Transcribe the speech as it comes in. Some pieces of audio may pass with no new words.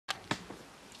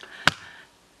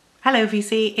Hello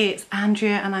VC, it's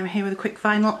Andrea and I'm here with a quick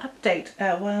vinyl update.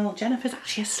 Well, Jennifer's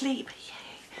actually asleep,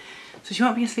 yay! So she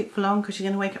won't be asleep for long because she's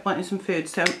going to wake up wanting some food.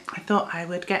 So I thought I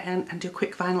would get in and do a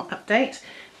quick vinyl update.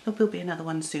 There will be another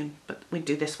one soon, but we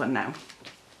do this one now.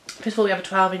 First of all, we have a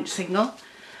 12-inch single,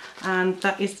 and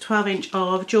that is the 12-inch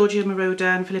of Giorgio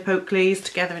Moroder and Philip Oakley's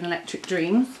Together in Electric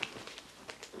Dreams.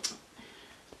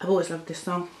 I've always loved this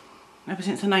song, ever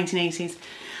since the 1980s.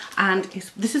 And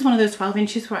this is one of those 12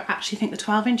 inches where I actually think the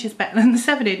 12 inch is better than the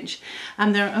 7-inch.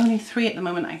 And there are only 3 at the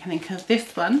moment I can think of.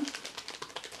 This one,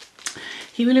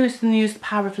 Huey Lewis and the News, The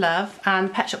Power of Love,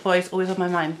 and Pet Shop Boys, always on my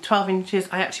mind. 12 inches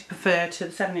I actually prefer to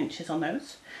the 7 inches on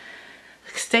those.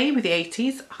 Stay with the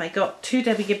 80s, I got 2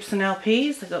 Debbie Gibson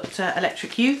LPs. I got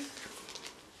Electric Youth,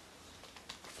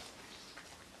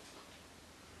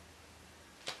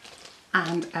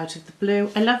 and Out of the Blue.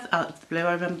 I love Out of the Blue.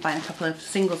 I remember buying a couple of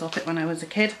singles of it when I was a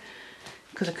kid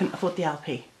because I couldn't afford the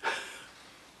LP.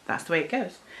 That's the way it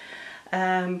goes.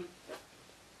 I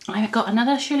got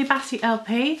another Shirley Bassey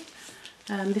LP.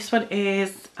 This one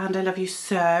is And I Love You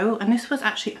So, and this was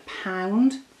actually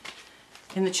 £1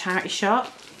 in the charity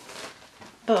shop,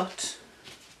 but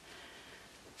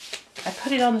I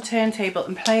put it on the turntable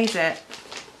and played it,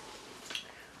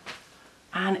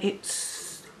 and it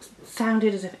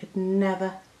sounded as if it had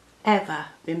never ever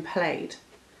been played.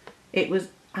 It was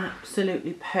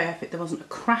absolutely perfect. There wasn't a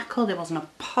crackle, there wasn't a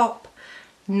pop,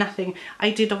 nothing. I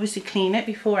did obviously clean it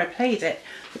before I played it.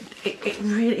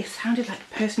 It sounded like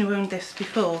the person who owned this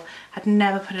before had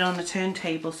never put it on the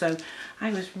turntable, so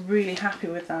I was really happy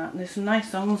with that. And there's some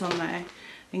nice songs on there,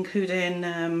 including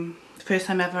The First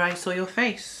Time Ever I Saw Your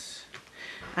Face,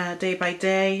 Day by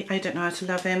Day, I Don't Know How to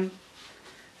Love Him.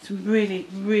 Some really,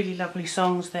 really lovely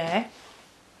songs there.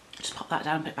 Just pop that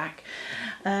down and put it back.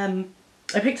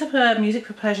 I picked up a Music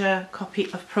for Pleasure copy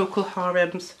of Procol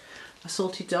Harum's A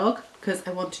Salty Dog because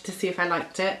I wanted to see if I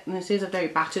liked it, and this is a very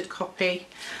battered copy.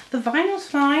 The vinyl's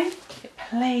fine, it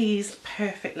plays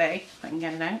perfectly, if I can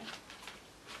get it out.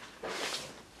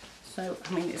 So,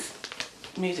 I mean, it's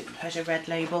Music for Pleasure red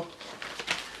label.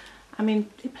 I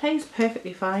mean, it plays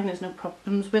perfectly fine, there's no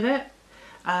problems with it.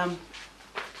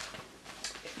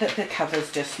 The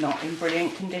cover's just not in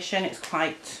brilliant condition, it's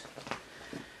quite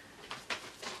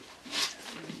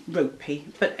ropey,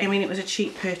 but I mean, it was a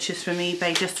cheap purchase from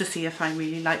eBay just to see if I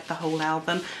really liked the whole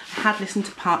album. I had listened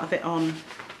to part of it on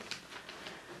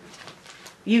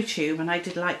YouTube and I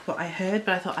did like what I heard,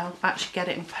 but I thought I'll actually get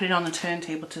it and put it on the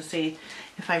turntable to see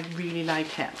if I really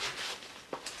like it.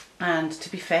 And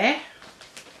to be fair,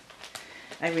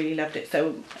 I really loved it,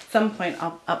 so at some point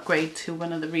I'll upgrade to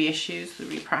one of the reissues, the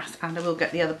repress, and I will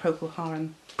get the other Procol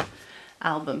Harum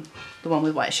album, the one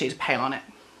with White Shades of Pale on it.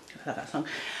 I love that song.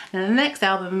 Now the next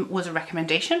album was a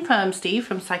recommendation from Steve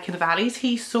from Psych in the Valleys.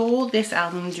 He saw this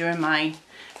album during my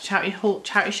charity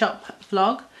shop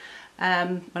vlog.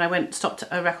 When I stopped at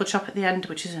a record shop at the end,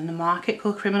 which is in the market,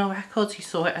 called Criminal Records. He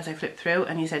saw it as I flipped through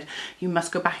and he said, you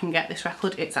must go back and get this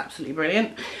record, it's absolutely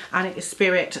brilliant. And it is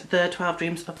Spirit, The 12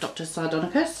 Dreams of Dr.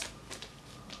 Sardonicus.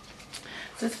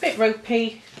 So it's a bit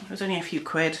ropey, it was only a few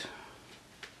quid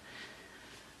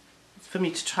for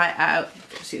me to try it out.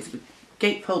 See, it's a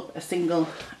gatefold, a single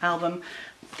album.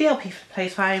 The LP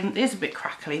plays fine, it is a bit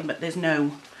crackly, but there's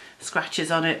no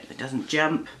scratches on it, it doesn't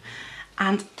jump.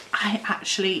 And I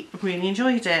actually really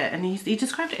enjoyed it, and he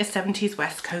described it as 70s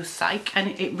West Coast psych, and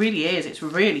it really is, it's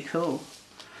really cool.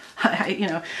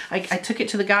 I took it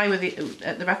to the guy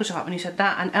at the record shop and he said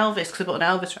that and Elvis, because I bought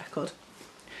an Elvis record,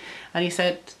 and he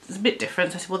said it's a bit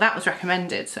different. I said, well, that was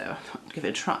recommended, so I'll give it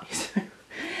a try.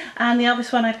 And the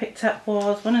Elvis one I picked up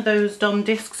was one of those Dom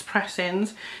Discs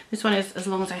press-ins. This one is As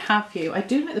Long As I Have You. I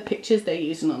do like the pictures they're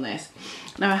using on this.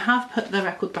 Now I have put the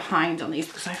record behind on these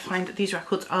because I find that these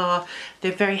records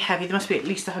they're very heavy. They must be at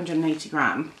least 180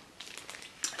 gram.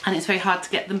 And it's very hard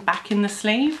to get them back in the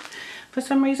sleeve for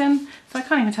some reason. So I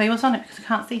can't even tell you what's on it because I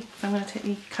can't see. So I'm going to take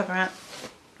the cover out.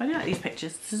 I do like these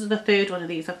pictures. This is the third one of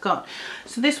these I've got.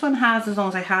 So this one has As Long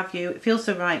As I Have You, It Feels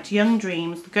So Right, Young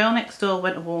Dreams, The Girl Next Door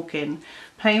Went a Walking,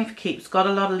 Playing for Keeps, Got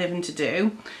a Lot of Living to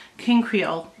Do, King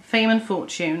Creole, Fame and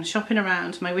Fortune, Shopping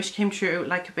Around, My Wish Came True,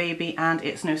 Like a Baby, and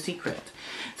It's No Secret.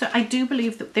 So I do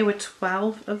believe that there were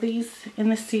 12 of these in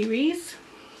this series,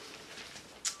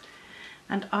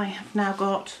 and I have now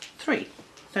got 3.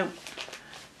 So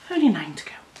only 9 to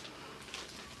go.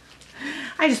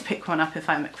 I just pick one up if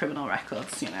I'm at Criminal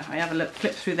Records, you know, I have a look,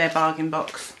 flip through their bargain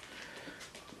box,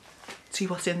 see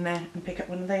what's in there and pick up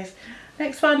one of those.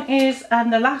 Next one is,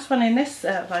 and the last one in this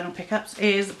vinyl pickups,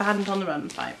 is Band on the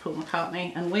Run by Paul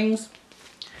McCartney and Wings.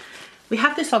 We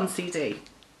had this on CD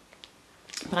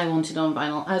but I wanted on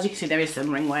vinyl. As you can see, there is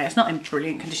some ring wear. It's not in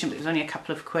brilliant condition, but it was only a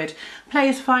couple of quid. Play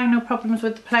is fine, no problems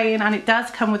with the playing, and it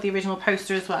does come with the original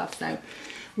poster as well. So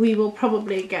we will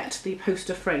probably get the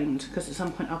poster framed, because at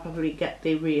some point I'll probably get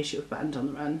the reissue of Band on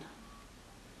the Run.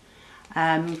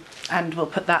 And we'll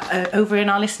put that over in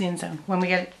our listening zone when we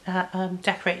get it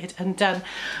decorated and done.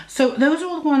 So those are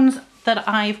all the ones that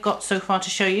I've got so far to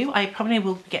show you. I probably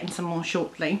will be getting some more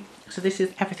shortly. So this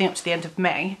is everything up to the end of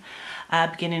May,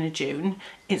 beginning of June.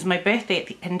 It's my birthday at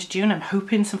the end of June. I'm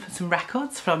hoping for some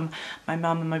records from my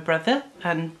mum and my brother,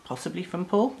 and possibly from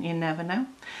Paul, you never know.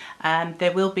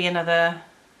 There will be another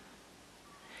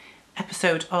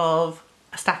episode of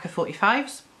A Stack of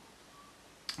 45s.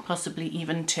 Possibly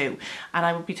even 2, and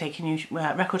I will be taking you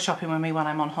record shopping with me when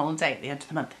I'm on holiday at the end of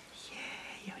the month.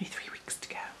 Yay, only 3 weeks to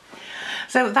go.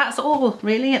 So that's all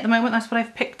really at the moment. That's what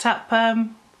I've picked up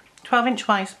 12-inch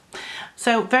wise.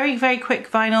 So very quick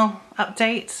vinyl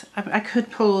update. I could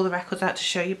pull all the records out to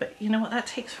show you, but you know what, that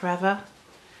takes forever.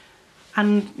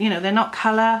 And you know, they're not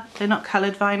coloured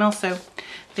vinyl, so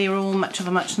they're all much of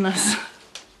a muchness.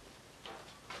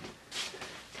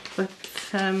 But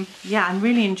yeah, I'm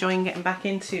really enjoying getting back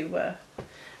into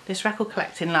this record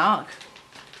collecting lark.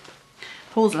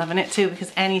 Paul's loving it too,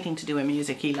 because anything to do with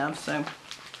music he loves. So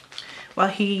while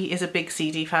he is a big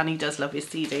CD fan, he does love his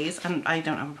CDs, and I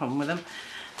don't have a problem with them.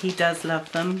 He does love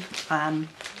them.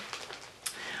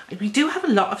 We do have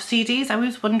a lot of CDs. I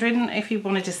was wondering if you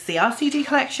wanted to see our CD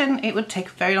collection. It would take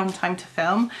a very long time to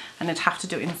film, and I'd have to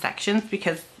do it in sections,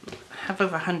 because I have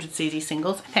over 100 CD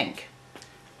singles, I think.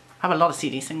 I have a lot of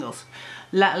CD singles,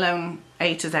 let alone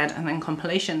A to Z and then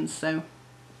compilations. So,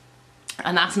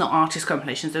 and that's not artist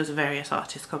compilations, those are various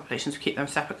artist compilations. We keep them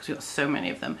separate because we've got so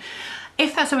many of them.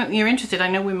 If that's something you're interested,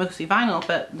 I know we're mostly vinyl,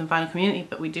 but the vinyl community,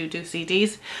 but we do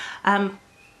CDs.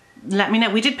 Let me know.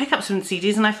 We did pick up some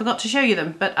CDs and I forgot to show you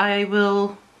them, but I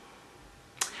will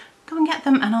go and get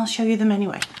them and I'll show you them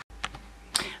anyway.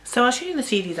 So I'll show you the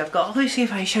CDs I've got. Obviously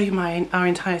if I show you our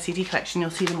entire CD collection,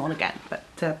 you'll see them all again, but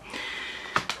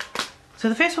so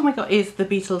the first one we got is The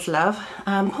Beatles' Love.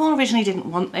 Paul originally didn't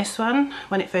want this one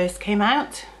when it first came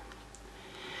out,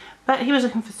 but he was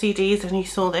looking for CDs and he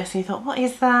saw this and he thought, what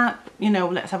is that? You know,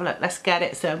 let's have a look, let's get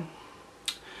it. So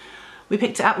we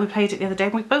picked it up, we played it the other day,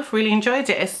 and we both really enjoyed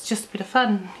it. It's just a bit of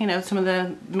fun, you know, some of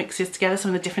the mixes together, some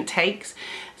of the different takes.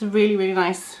 It's a really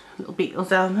nice little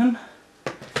Beatles album.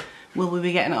 Will we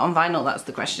be getting it on vinyl? That's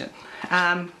the question.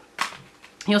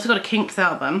 He also got a Kinks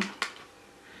album,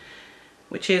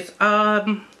 which is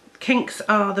Kinks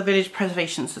are the Village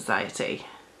Preservation Society.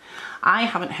 I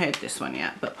haven't heard this one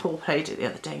yet, but Paul played it the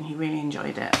other day and he really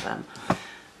enjoyed it.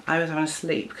 I was having a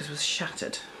sleep because it was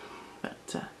shattered,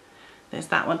 but there's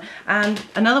that one. And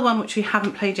another one which we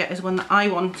haven't played yet is one that I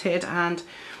wanted, and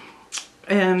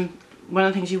one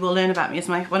of the things you will learn about me is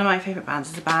one of my favourite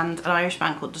bands is an Irish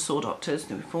band called the Saw Doctors.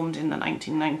 They were formed in the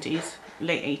 1990s,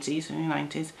 late 80s, early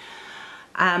 90s.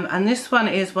 And this one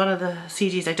is one of the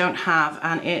CDs I don't have,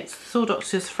 and it's Saw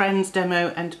Doctors Friends demo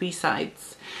and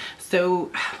B-sides.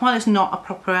 So while it's not a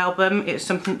proper album, it's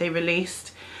something they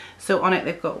released. So on it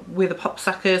they've got We're the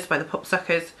Popsuckers by the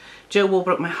Popsuckers, Joe Wall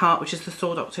Broke My Heart, which is the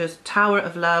Saw Doctors, Tower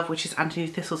of Love, which is Anthony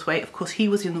Thistlethwaite. Of course he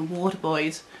was in the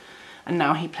Waterboys and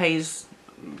now he plays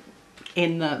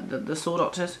in the Saw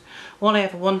Doctors. All I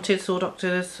Ever Wanted, Saw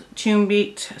Doctors, Tune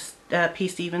Beat, P.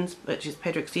 Stevens, which is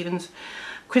Pedrick Stevens,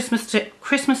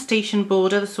 Christmas Station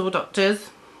Border, the Saw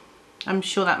Doctors. I'm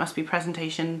sure that must be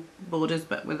Presentation Borders,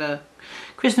 but with a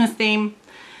Christmas theme.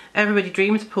 Everybody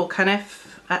Dreams, Paul Cuniff.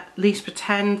 At Least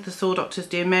Pretend, the Saw Doctors,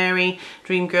 Dear Mary,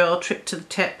 Dream Girl, Trip to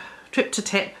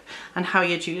Tip, and How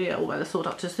You Julia, all by the Saw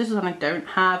Doctors. This is one I don't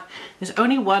have. There's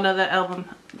only one other album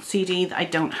CD that I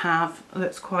don't have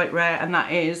that's quite rare, and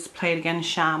that is Play It Again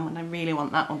Sham, and I really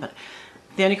want that one, but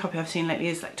the only copy I've seen lately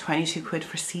is like 22 quid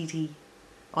for a CD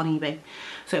on eBay.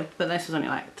 So, but this was only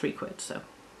like 3 quid, so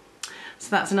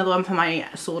that's another one for my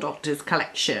Saw Doctors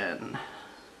collection.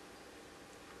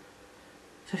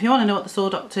 So if you want to know what the Saw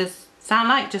Doctors sound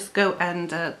like, just go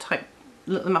and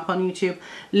look them up on YouTube.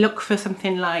 Look for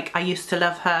something like I Used to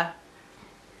Love Her,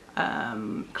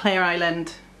 Clare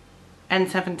Island,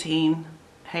 N17,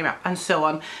 Hey Rap, and so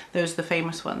on. Those are the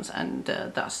famous ones, and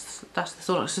that's the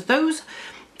Saw Doctors. So those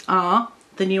are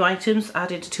the new items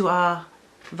added to our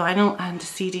vinyl and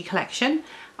CD collection.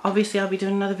 Obviously I'll be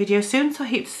doing another video soon, so I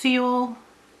hope to see you all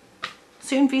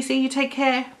soon. VC, you take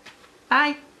care.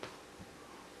 Bye.